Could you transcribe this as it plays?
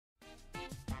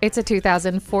It's a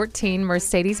 2014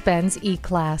 Mercedes-Benz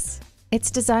E-Class. Its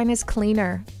design is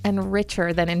cleaner and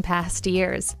richer than in past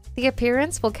years. The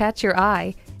appearance will catch your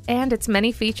eye, and its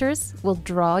many features will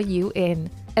draw you in.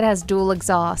 It has dual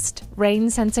exhaust,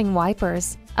 rain-sensing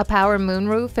wipers, a power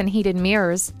moonroof and heated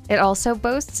mirrors. It also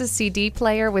boasts a CD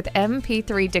player with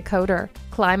MP3 decoder,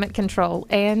 climate control,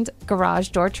 and garage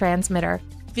door transmitter.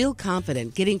 Feel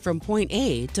confident getting from point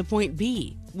A to point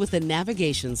B with a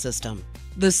navigation system.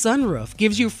 The sunroof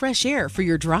gives you fresh air for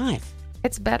your drive.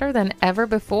 It's better than ever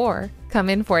before. Come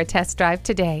in for a test drive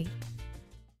today.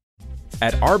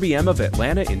 At RBM of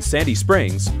Atlanta in Sandy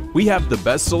Springs, we have the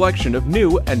best selection of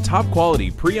new and top quality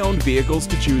pre-owned vehicles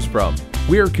to choose from.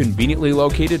 We are conveniently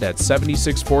located at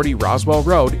 7640 Roswell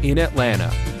Road in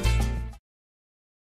Atlanta.